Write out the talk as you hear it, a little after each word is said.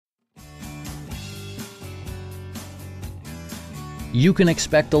You can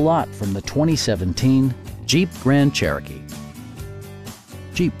expect a lot from the 2017 Jeep Grand Cherokee.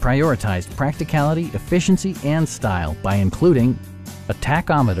 Jeep prioritized practicality, efficiency, and style by including a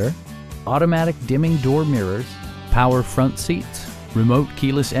tachometer, automatic dimming door mirrors, power front seats, remote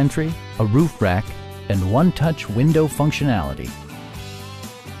keyless entry, a roof rack, and one-touch window functionality.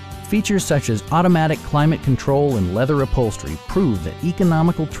 Features such as automatic climate control and leather upholstery prove that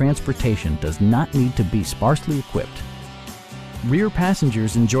economical transportation does not need to be sparsely equipped. Rear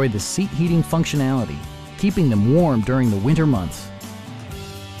passengers enjoy the seat heating functionality, keeping them warm during the winter months.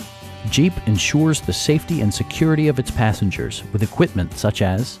 Jeep ensures the safety and security of its passengers with equipment such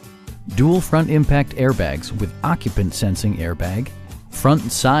as dual front impact airbags with occupant sensing airbag, front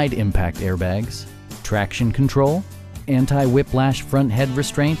and side impact airbags, traction control, anti-whiplash front head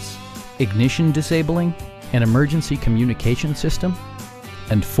restraints, ignition disabling, an emergency communication system,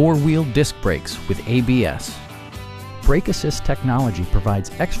 and four-wheel disc brakes with ABS. Brake assist technology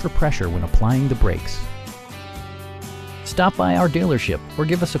provides extra pressure when applying the brakes. Stop by our dealership or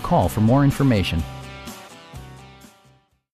give us a call for more information.